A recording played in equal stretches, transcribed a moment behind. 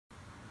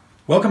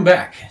Welcome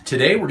back.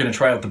 Today we're going to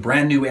try out the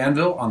brand new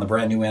anvil on the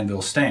brand new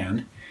anvil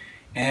stand.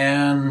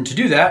 And to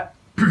do that,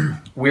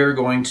 we're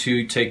going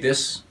to take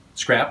this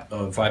scrap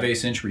of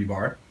 5/8 inch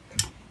rebar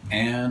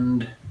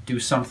and do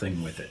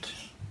something with it.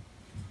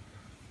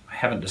 I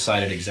haven't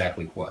decided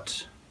exactly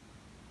what,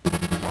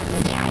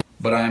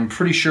 but I'm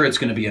pretty sure it's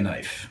going to be a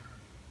knife.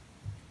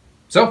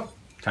 So,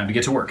 time to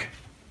get to work.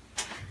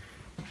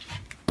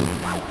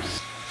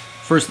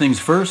 First things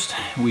first,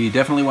 we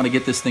definitely want to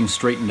get this thing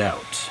straightened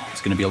out. It's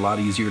going to be a lot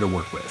easier to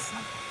work with.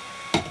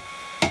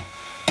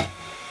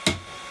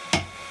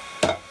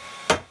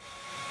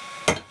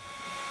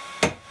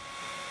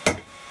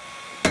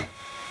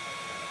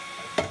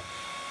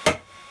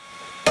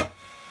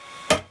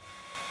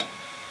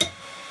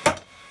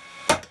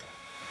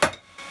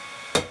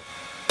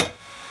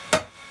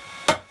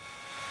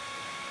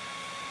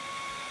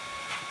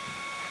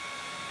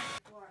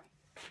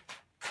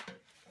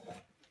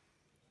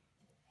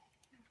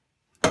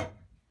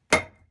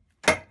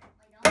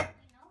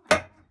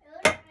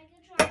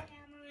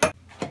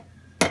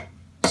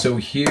 So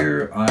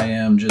here I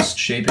am just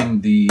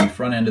shaping the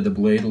front end of the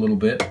blade a little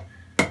bit,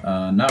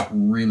 not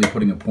really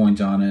putting a point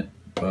on it,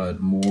 but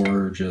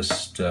more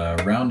just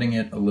rounding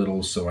it a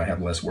little so I have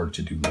less work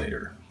to do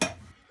later.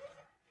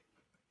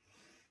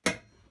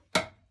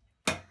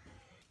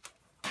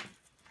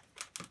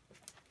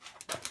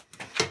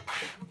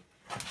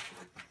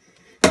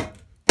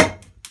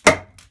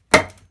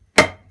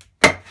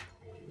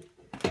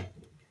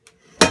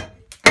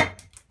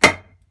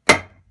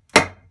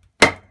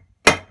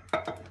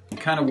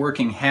 Kind of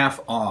working half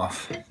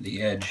off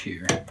the edge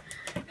here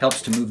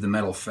helps to move the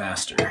metal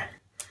faster.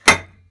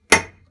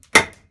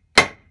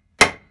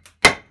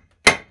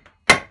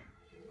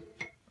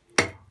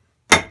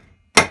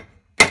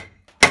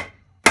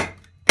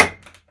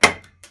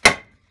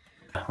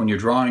 When you're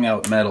drawing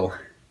out metal,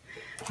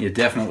 it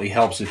definitely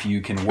helps if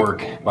you can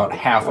work about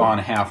half on,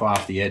 half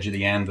off the edge of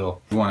the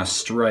anvil. You want to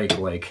strike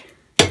like,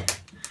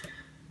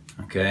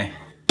 okay,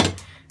 and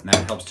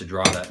that helps to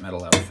draw that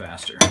metal out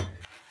faster.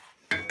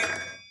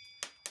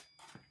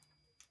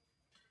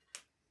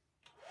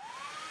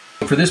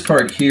 For this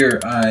part here,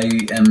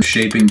 I am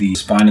shaping the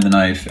spine of the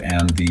knife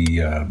and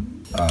the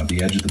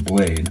edge of the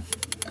blade.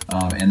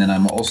 And then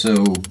I'm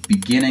also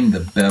beginning the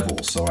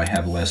bevel so I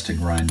have less to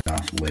grind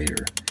off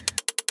later.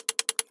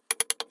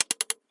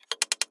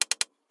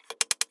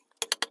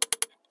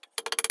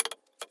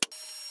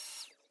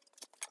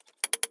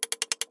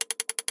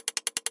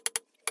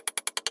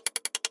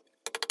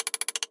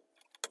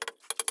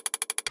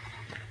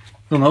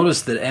 You'll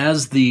notice that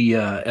as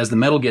the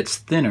metal gets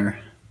thinner,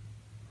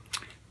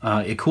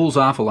 it cools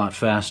off a lot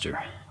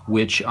faster,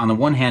 which on the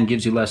one hand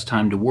gives you less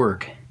time to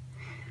work,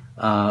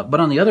 but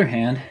on the other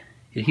hand,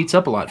 it heats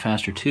up a lot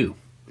faster too.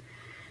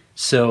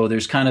 So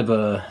there's kind of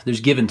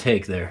there's give and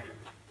take there.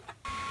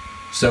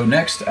 So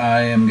next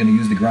I am going to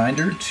use the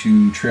grinder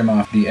to trim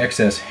off the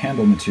excess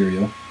handle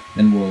material,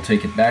 then we'll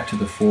take it back to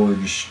the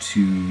forge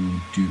to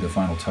do the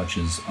final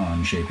touches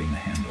on shaping the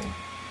handle.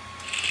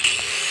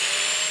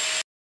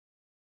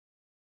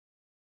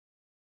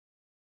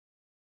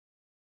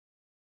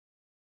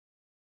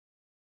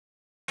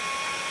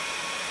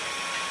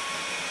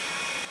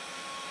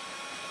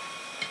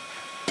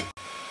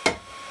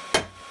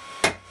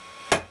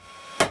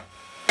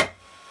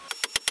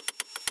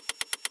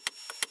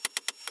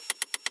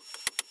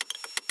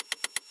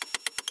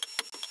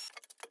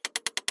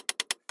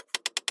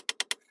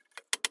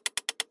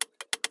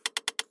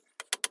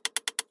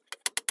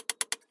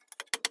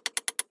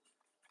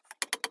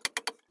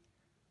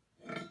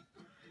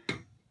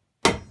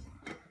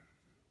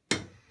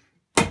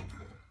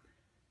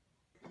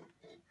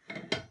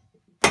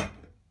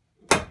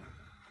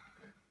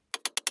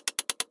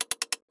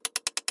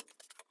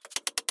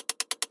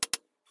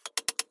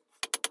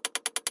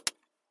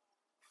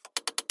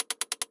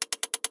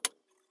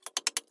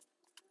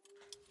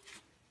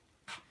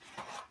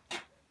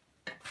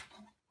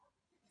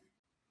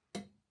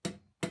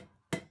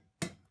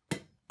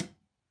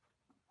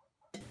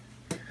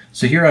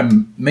 So here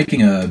I'm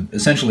making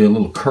essentially a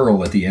little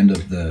curl at the end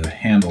of the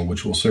handle,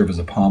 which will serve as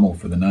a pommel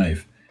for the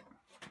knife.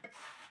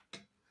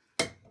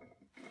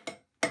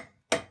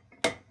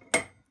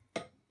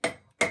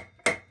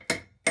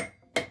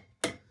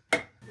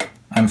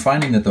 I'm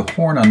finding that the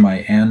horn on my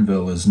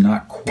anvil is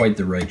not quite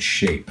the right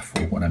shape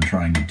for what I'm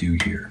trying to do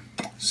here.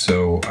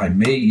 So I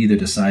may either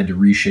decide to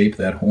reshape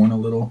that horn a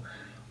little,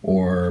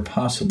 or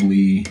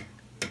possibly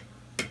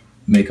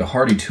make a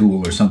hardy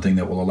tool or something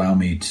that will allow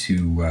me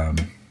to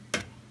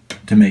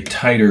make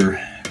tighter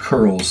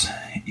curls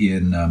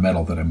in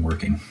metal that I'm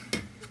working.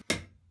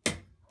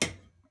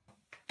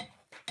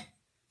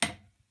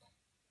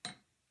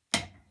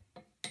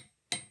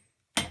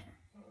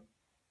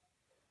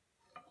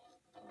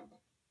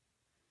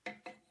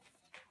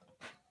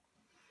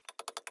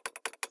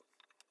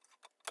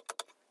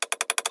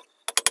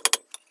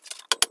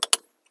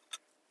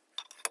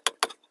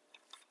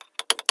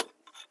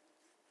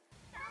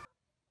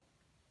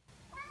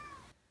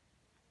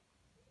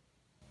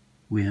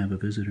 We have a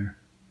visitor.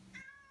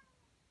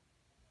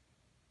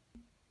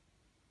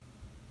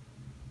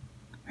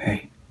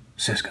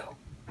 Cisco,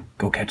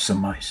 go catch some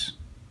mice.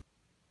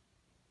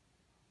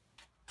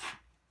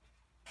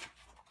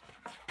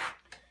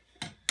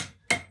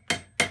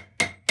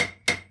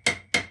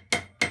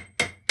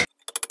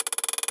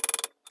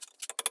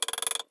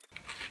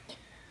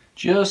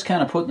 Just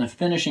kind of putting the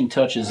finishing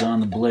touches on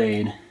the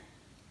blade,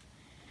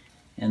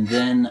 and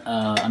then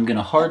I'm going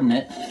to harden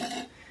it,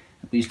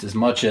 at least as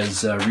much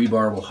as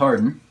rebar will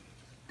harden.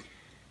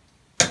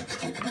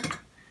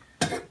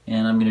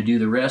 And I'm going to do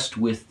the rest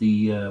with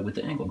the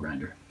angle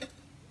grinder.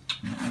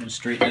 I'm going to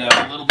straighten it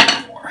out a little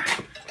bit more.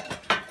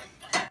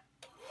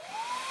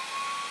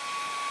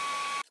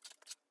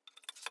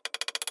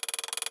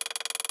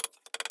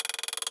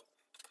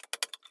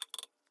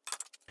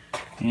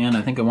 And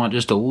I think I want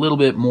just a little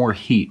bit more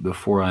heat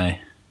before I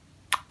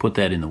put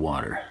that in the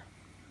water.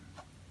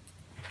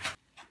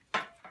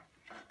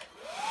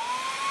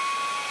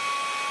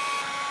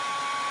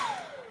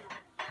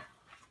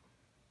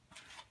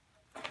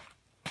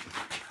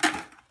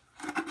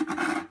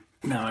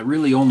 Now I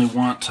really only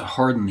want to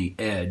harden the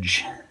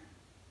edge,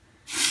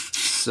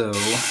 so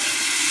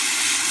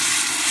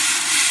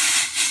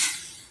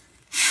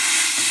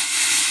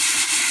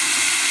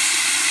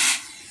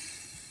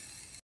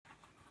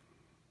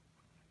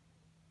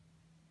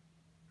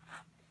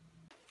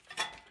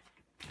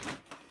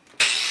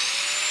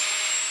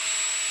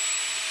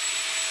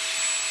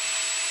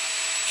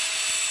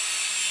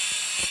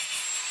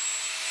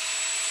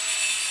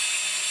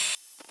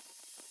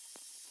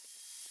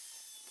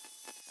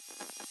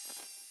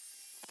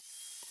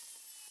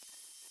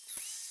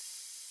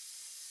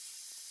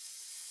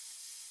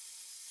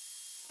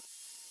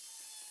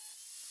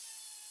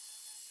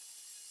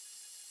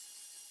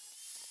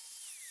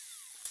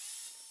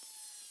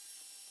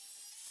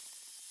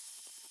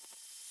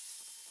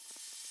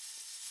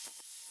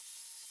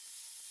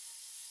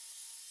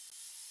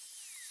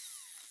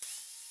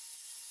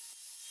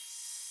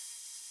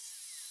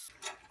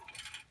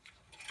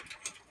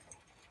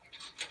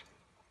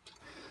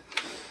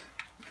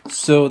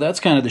that's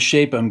kind of the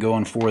shape I'm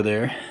going for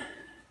there.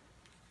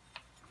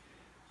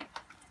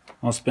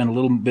 I'll spend a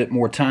little bit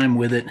more time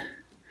with it.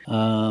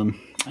 I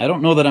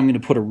don't know that I'm going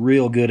to put a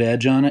real good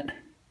edge on it.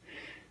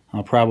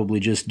 I'll probably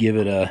just give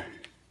it a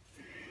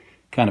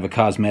kind of a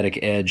cosmetic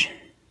edge,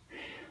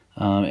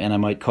 and I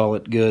might call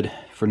it good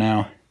for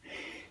now.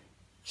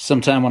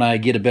 Sometime when I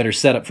get a better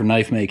setup for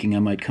knife making, I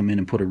might come in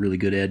and put a really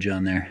good edge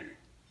on there,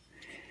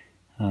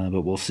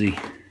 but we'll see.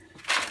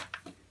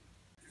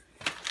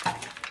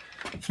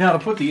 Now to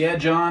put the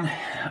edge on,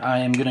 I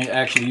am going to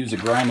actually use a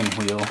grinding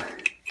wheel.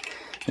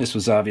 This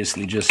was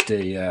obviously just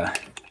a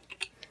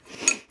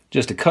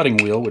cutting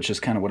wheel, which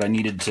is kind of what I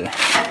needed to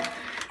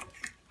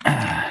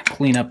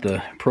clean up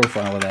the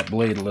profile of that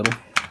blade a little.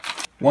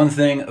 One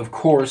thing, of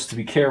course, to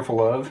be careful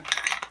of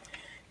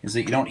is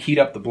that you don't heat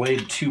up the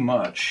blade too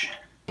much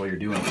while you're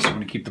doing this. I'm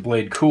going to keep the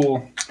blade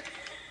cool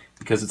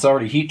because it's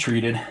already heat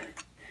treated,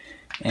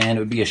 and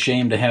it would be a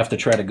shame to have to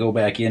try to go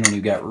back in when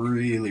you've got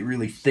really,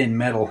 really thin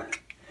metal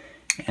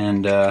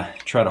and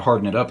try to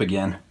harden it up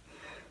again.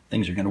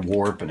 Things are going to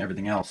warp and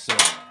everything else. So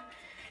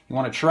you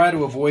want to try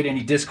to avoid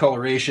any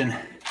discoloration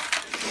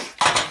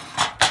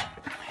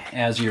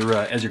as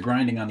you're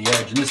grinding on the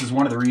edge. And this is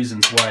one of the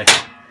reasons why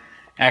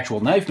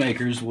actual knife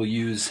makers will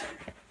use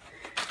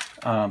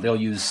they'll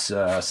use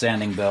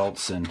sanding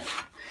belts and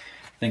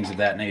things of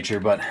that nature.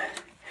 But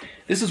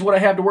this is what I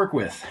have to work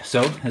with,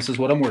 so this is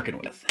what I'm working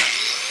with.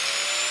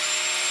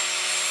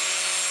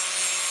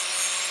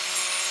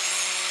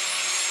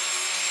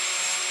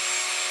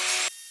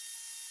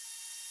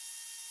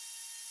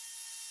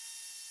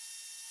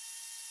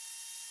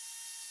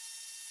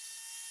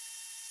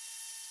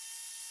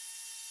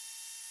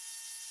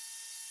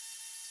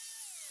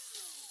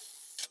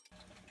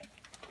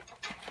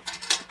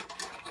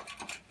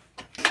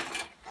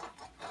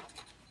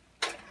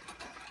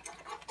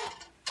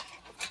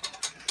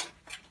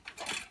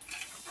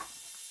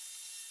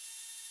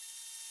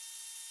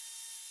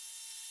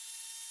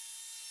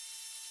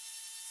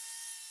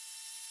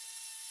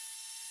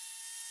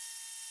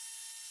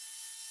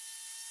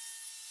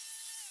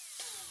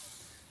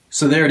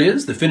 So there it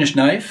is, the finished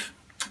knife.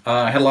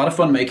 I had a lot of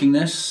fun making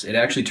this. It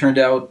actually turned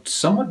out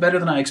somewhat better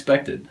than I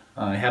expected.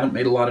 I haven't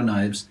made a lot of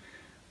knives.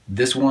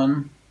 This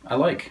one I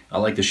like. I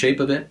like the shape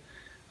of it.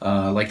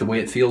 I like the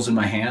way it feels in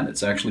my hand.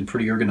 It's actually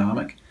pretty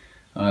ergonomic.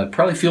 It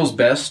probably feels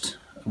best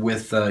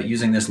with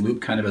using this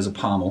loop kind of as a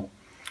pommel.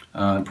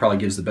 It probably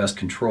gives the best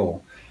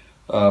control.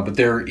 But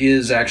there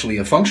is actually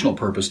a functional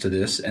purpose to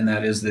this, and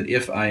that is that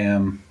if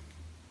I'm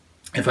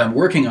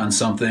working on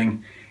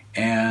something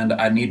and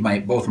I need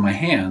both of my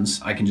hands,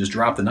 I can just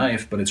drop the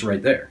knife, but it's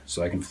right there,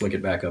 so I can flick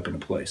it back up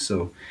into place.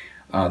 So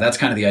that's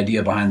kind of the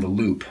idea behind the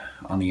loop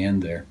on the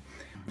end there.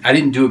 I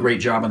didn't do a great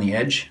job on the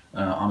edge.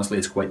 Honestly,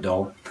 it's quite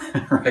dull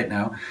right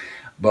now.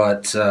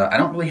 But I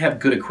don't really have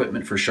good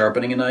equipment for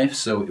sharpening a knife,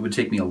 so it would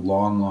take me a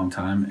long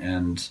time,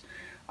 and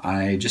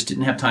I just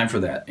didn't have time for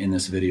that in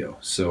this video.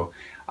 So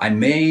I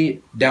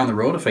may, down the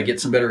road, if I get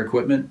some better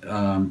equipment,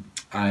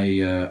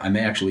 I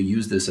may actually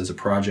use this as a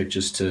project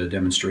just to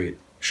demonstrate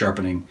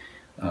sharpening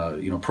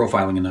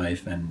profiling a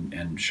knife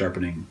and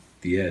sharpening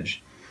the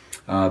edge.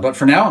 But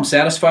for now, I'm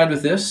satisfied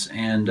with this,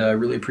 and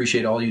really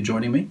appreciate all you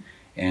joining me,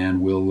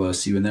 and we'll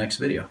see you in the next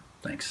video.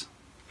 Thanks.